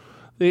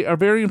 They are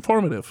very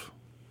informative.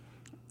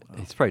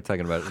 He's probably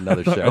talking about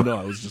another show. I know,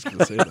 I was just going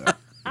to say that.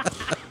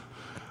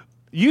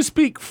 You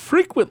speak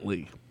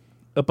frequently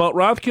about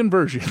Roth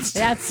conversions.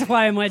 That's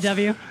why I'm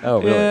YW.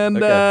 Oh, really? And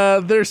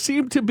okay. There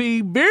seem to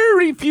be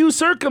very few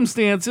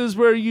circumstances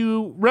where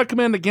you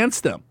recommend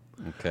against them.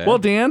 Okay. Well,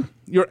 Dan,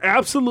 you're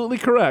absolutely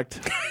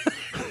correct.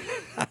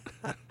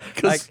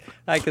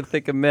 I could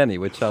think of many,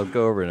 which I'll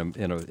go over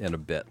in a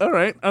bit. All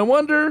right. I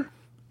wonder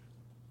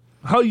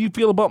how you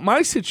feel about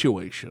my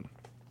situation.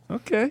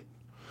 Okay.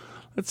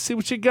 Let's see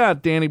what you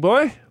got, Danny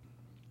boy.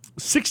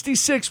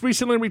 66,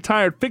 recently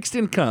retired, fixed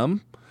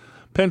income,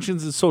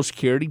 pensions and Social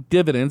Security,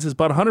 dividends is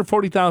about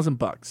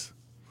 $140,000.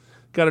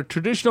 Got a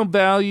traditional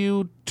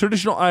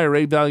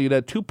IRA valued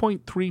at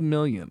 $2.3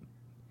 million.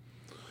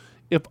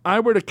 If I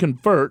were to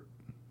convert,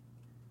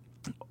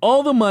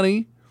 all the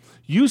money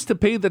used to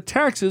pay the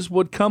taxes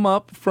would come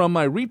up from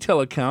my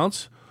retail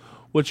accounts,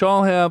 which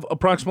all have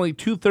approximately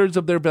 2/3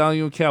 of their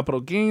value in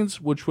capital gains,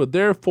 which would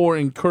therefore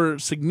incur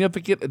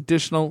significant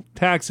additional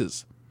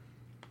taxes.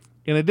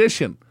 In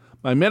addition,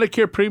 my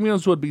Medicare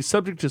premiums would be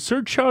subject to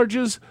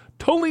surcharges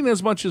totaling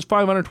as much as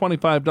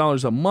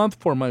 $525 a month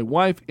for my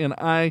wife and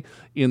I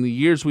in the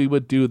years we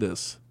would do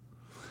this.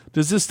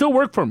 Does this still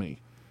work for me?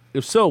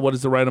 If so, what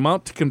is the right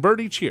amount to convert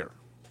each year?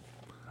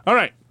 All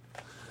right.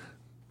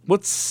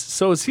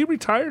 So is he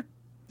retired?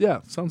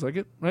 Yeah, sounds like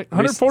it, right?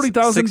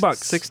 $140,000.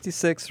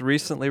 66,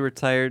 recently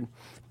retired,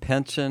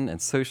 pension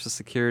and Social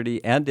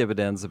Security and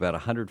dividends about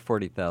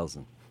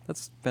 $140,000.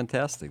 That's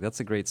fantastic.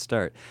 That's a great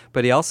start.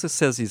 But he also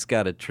says he's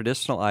got a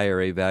traditional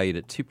IRA valued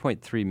at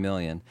 $2.3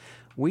 million.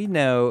 We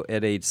know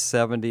at age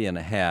 70 and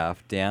a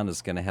half, Dan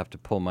is going to have to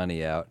pull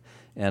money out.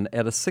 And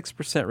at a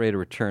 6% rate of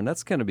return,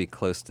 that's going to be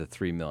close to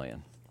 $3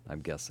 million,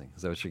 I'm guessing.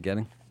 Is that what you're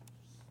getting?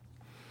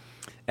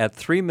 At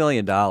 $3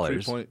 million,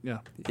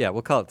 yeah,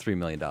 we'll call it $3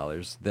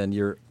 million, then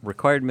your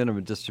required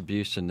minimum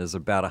distribution is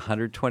about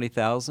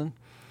 $120,000.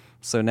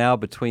 So now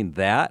between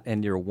that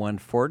and your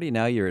 $140,000,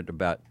 now you're at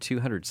about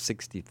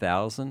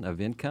 $260,000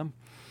 of income.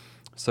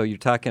 So you're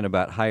talking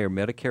about higher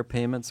Medicare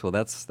payments. Well,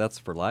 that's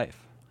for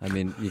life. I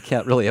mean, you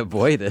can't really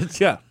avoid it.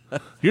 Yeah,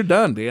 you're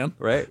done, Dan.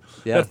 Right.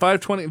 Yeah. At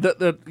 $520,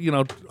 that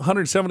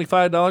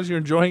 $175 you're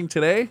enjoying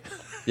today.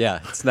 Yeah,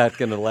 it's not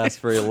going to last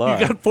very long.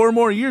 You got 4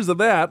 more years of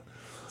that.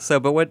 So,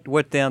 but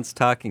what Dan's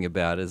talking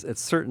about is at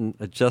certain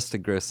adjusted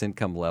gross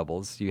income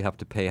levels, you have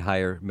to pay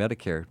higher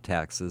Medicare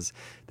taxes.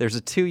 There's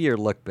a 2-year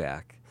look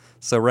back.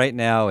 So right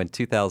now in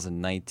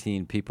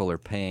 2019, people are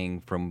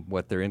paying from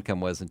what their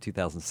income was in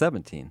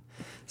 2017.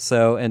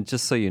 So, and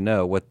just so you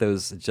know, what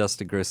those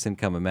adjusted gross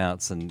income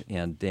amounts,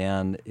 and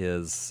Dan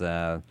is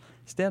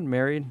Dan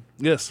married?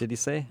 Yes. Did he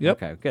say?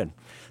 Yep. Okay, good.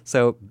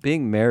 So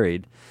being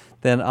married,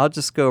 then I'll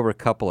just go over a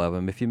couple of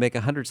them. If you make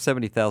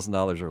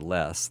 $170,000 or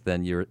less,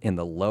 then you're in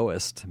the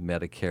lowest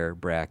Medicare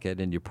bracket,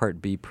 and your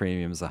Part B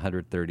premium is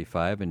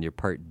 $135,000, and your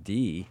Part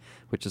D,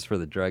 which is for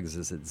the drugs,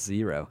 is at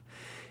 $0.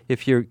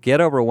 If you get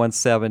over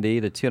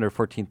 $170,000 to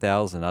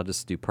 $214,000, I'll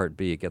just do Part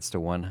B. It gets to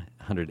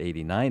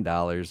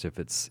 $189. If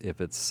it's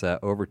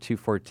over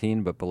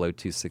 $214,000 but below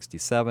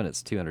 $267,000,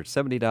 it's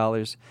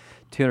 $270.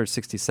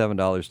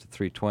 $267 to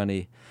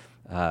 $320,000,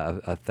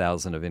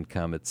 $1,000 of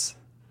income, it's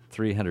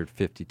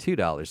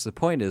 $352. The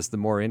point is, the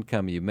more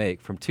income you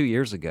make from 2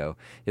 years ago,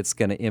 it's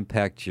going to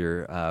impact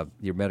your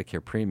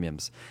Medicare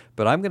premiums.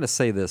 But I'm going to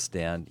say this,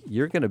 Dan,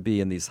 you're going to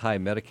be in these high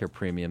Medicare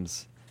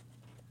premiums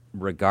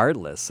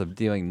regardless of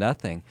doing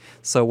nothing.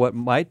 So what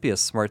might be a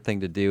smart thing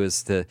to do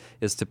is to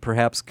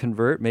perhaps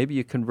convert. Maybe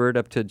you convert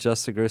up to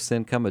adjusted gross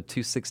income of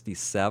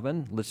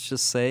 $267, let's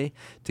just say,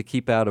 to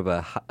keep out of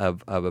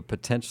a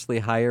potentially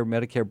higher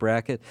Medicare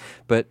bracket.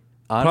 But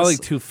probably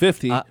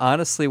 $250.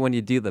 Honestly, when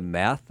you do the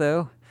math,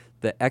 though,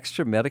 the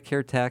extra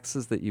Medicare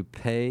taxes that you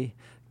pay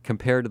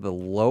compared to the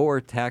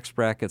lower tax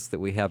brackets that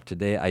we have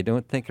today, I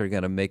don't think are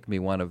going to make me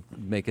want to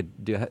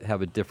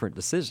have a different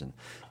decision.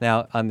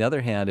 Now, on the other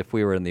hand, if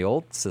we were in the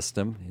old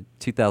system,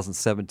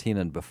 2017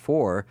 and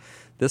before,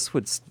 this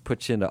would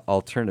put you into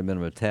alternative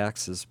minimum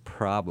taxes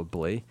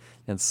probably,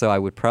 and so I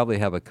would probably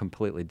have a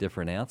completely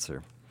different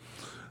answer.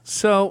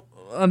 So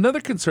another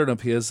concern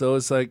of his, though,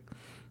 is like,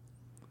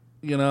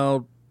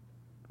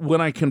 when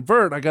I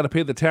convert, I got to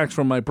pay the tax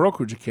from my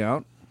brokerage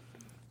account,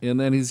 and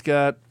then he's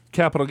got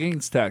capital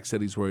gains tax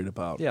that he's worried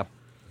about. Yeah.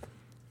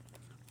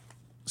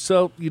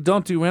 So you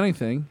don't do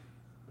anything,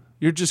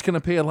 you're just going to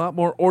pay a lot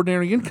more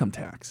ordinary income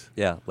tax.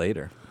 Yeah,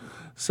 later.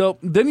 So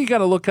then you got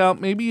to look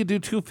out, maybe you do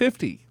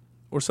 $250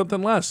 or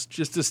something less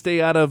just to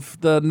stay out of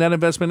the net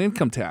investment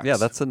income tax. Yeah,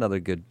 that's another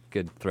good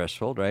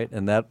threshold, right?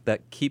 And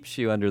that keeps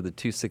you under the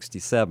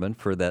 $267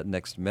 for that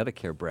next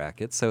Medicare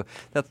bracket. So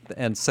the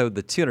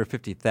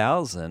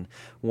 $250,000,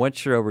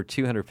 once you're over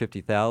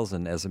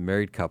 $250,000 as a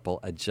married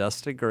couple,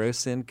 adjusted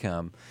gross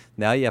income,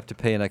 now you have to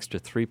pay an extra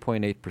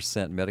 3.8%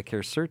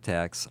 Medicare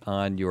surtax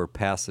on your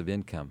passive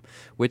income,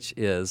 which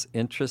is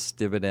interest,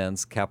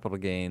 dividends, capital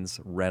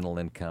gains, rental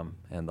income,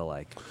 and the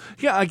like.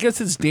 Yeah, I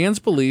guess it's Dan's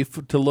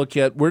belief to look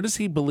at where does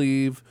he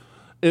believe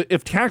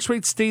if tax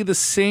rates stay the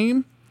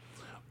same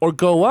or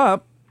go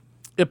up,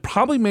 it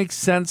probably makes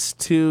sense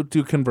to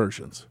do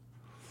conversions.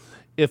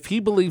 If he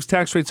believes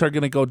tax rates are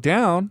going to go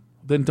down,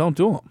 then don't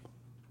do them.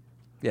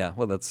 Yeah,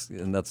 well,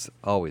 that's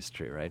always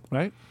true, right?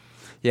 Right?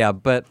 Yeah,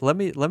 but let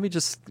me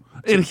just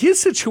in his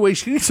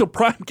situation, he's a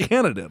prime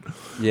candidate.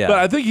 Yeah, but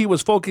I think he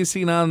was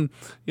focusing on,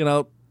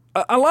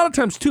 a lot of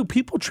times too,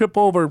 people trip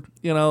over,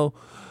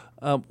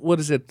 what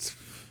is it?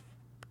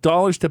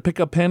 Dollars to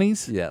pick up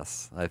pennies?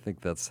 Yes, I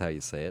think that's how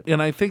you say it.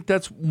 And I think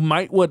that's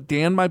what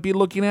Dan might be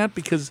looking at,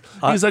 because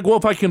he's like, well,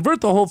 if I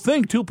convert the whole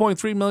thing,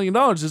 $2.3 million,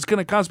 it's going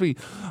to cost me.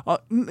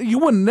 You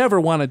would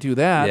never want to do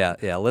that.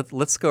 Yeah.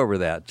 Let's go over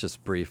that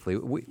just briefly.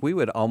 We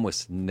would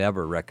almost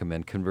never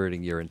recommend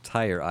converting your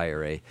entire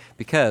IRA,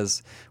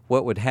 because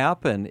what would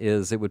happen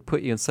is it would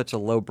put you in such a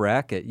low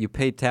bracket. You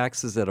pay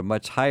taxes at a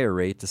much higher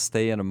rate to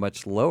stay in a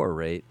much lower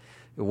rate.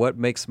 What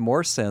makes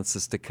more sense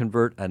is to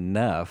convert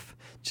enough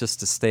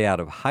just to stay out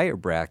of higher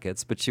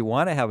brackets, but you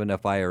want to have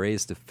enough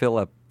IRAs to fill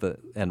up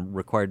and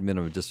required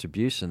minimum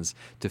distributions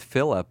to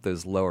fill up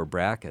those lower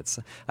brackets.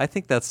 I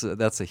think that's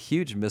a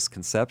huge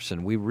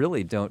misconception. We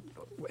really don't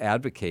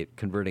advocate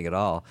converting at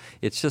all.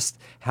 It's just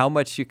how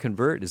much you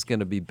convert is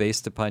going to be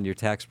based upon your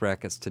tax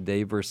brackets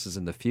today versus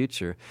in the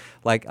future.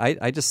 Like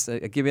I'll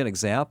give you an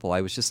example. I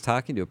was just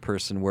talking to a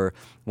person where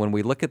when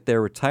we look at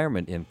their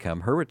retirement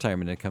income, her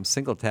retirement income,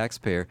 single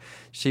taxpayer,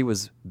 she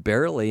was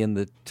barely in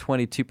the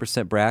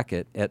 22%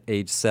 bracket at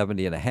age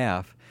 70 and a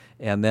half.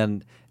 And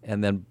then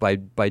And then by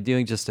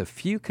doing just a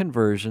few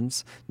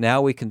conversions,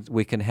 now we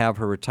can have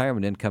her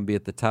retirement income be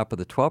at the top of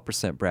the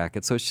 12%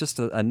 bracket. So it's just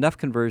enough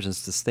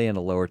conversions to stay in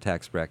a lower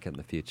tax bracket in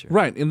the future.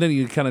 Right, and then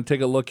you kind of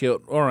take a look at,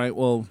 all right,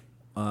 well,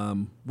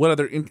 what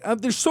other?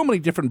 There's so many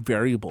different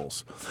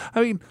variables.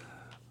 I mean,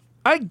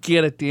 I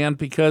get it, Dan,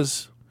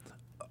 because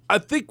I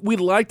think we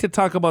like to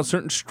talk about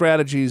certain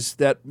strategies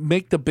that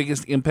make the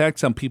biggest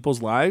impacts on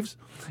people's lives,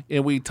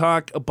 and we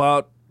talk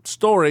about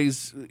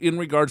stories in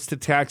regards to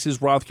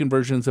taxes, Roth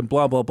conversions, and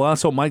blah, blah, blah.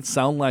 So it might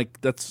sound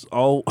like that's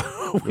all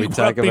we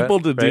want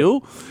people to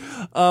do.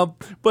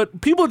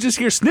 But people just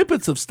hear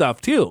snippets of stuff,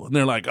 too. And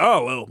they're like,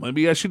 oh, well,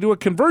 maybe I should do a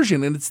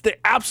conversion. And it's the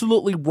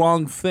absolutely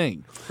wrong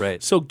thing.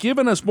 Right. So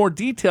giving us more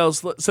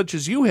details, such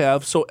as you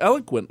have so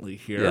eloquently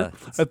here,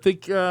 I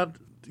think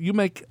you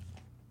make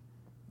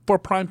for a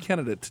prime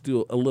candidate to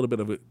do a little bit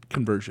of a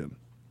conversion.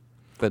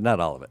 But not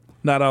all of it.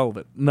 Not all of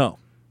it. No.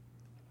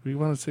 You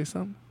want to say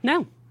something?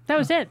 No. That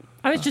was it.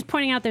 I was just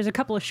pointing out there's a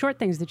couple of short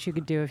things that you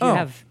could do if you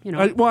have,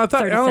 I thought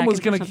 30 Alan was seconds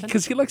or going to,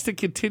 because he likes to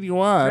continue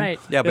on. Right.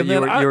 Yeah, but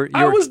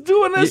I was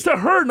doing this to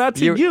her, not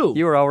to you.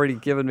 You were already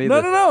giving me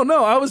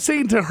No. I was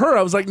saying to her,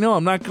 I was like, no,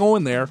 I'm not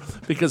going there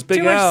because Big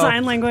Too much Al.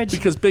 sign language.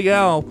 Because Big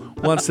Al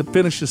wants to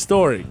finish the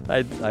story.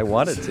 I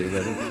wanted to,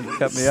 but you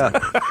cut me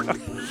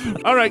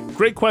off. All right,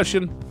 great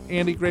question.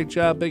 Andy, great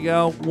job. Big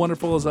Al,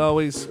 wonderful as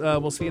always.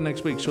 We'll see you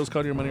next week. Show's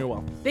called Your Money, Your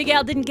Wealth. Big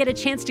Al didn't get a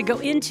chance to go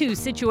into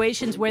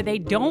situations where they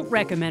don't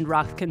recommend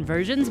Roth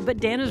conversions,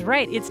 but Dan is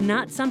right. It's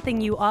not something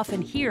you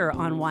often hear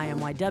on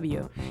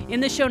YMYW.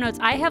 In the show notes,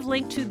 I have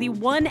linked to the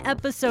one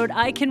episode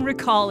I can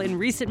recall in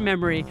recent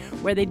memory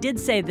where they did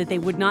say that they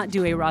would not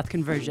do a Roth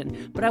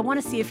conversion, but I want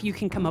to see if you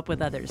can come up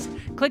with others.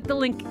 Click the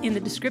link in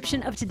the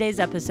description of today's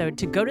episode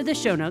to go to the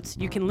show notes.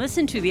 You can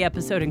listen to the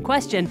episode in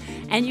question,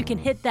 and you can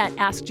hit that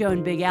Ask Joe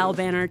and Big Al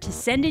banner to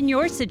send in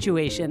your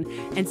situation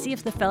and see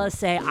if the fellas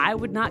say, I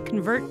would not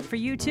convert for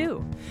you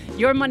too.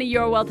 Your Money,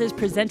 Your Wealth is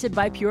presented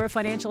by Pure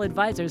Financial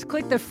Advisors.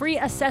 Click the free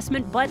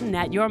assessment button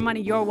at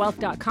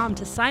yourmoneyyourwealth.com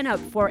to sign up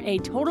for a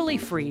totally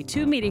free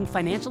 2-meeting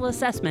financial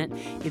assessment,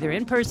 either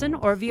in person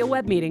or via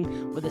web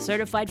meeting, with a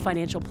certified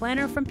financial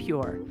planner from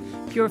Pure.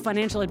 Pure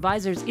Financial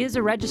Advisors is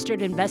a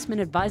registered investment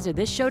advisor.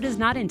 This show does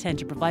not intend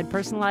to provide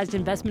personalized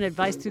investment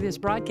advice through this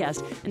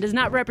broadcast and does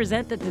not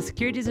represent that the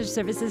securities or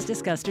services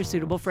discussed are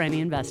suitable for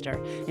any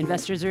investor.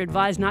 Investors are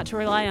advised not to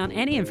rely on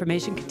any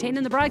information contained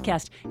in the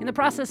broadcast in the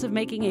process of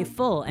making a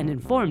full and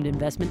informed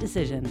investment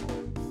decision.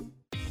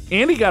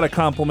 Andy got a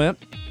compliment.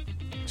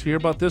 Did you hear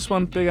about this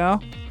one, Big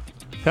Al?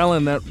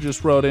 Helen, that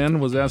just wrote in,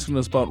 was asking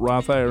us about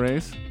Roth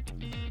IRAs.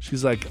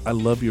 She's like, I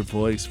love your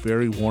voice.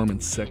 Very warm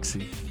and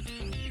sexy.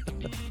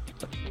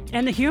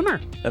 And the humor.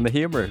 And the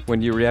humor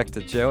when you react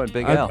to Joe and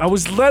Big Al. I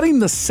was letting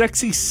the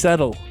sexy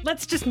settle.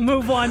 Let's just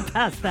move on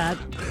past that.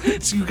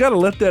 So you got to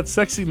let that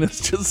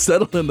sexiness just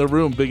settle in the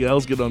room. Big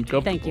Al's get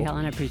uncomfortable. Thank you,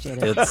 Helen. I appreciate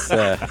it. It's,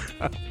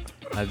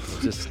 I'm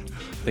just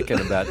thinking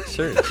about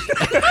church.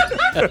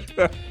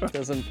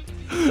 Doesn't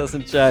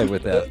jive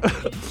with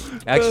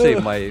that. Actually,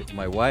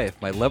 my wife,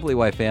 my lovely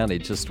wife Annie,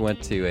 just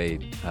went to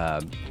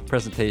a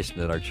presentation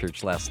at our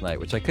church last night,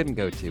 which I couldn't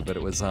go to, but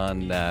it was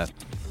on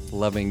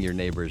loving your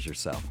neighbor as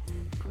yourself.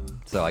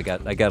 So I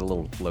got a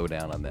little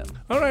lowdown on that.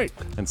 All right.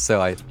 And so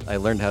I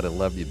learned how to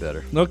love you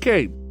better.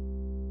 Okay.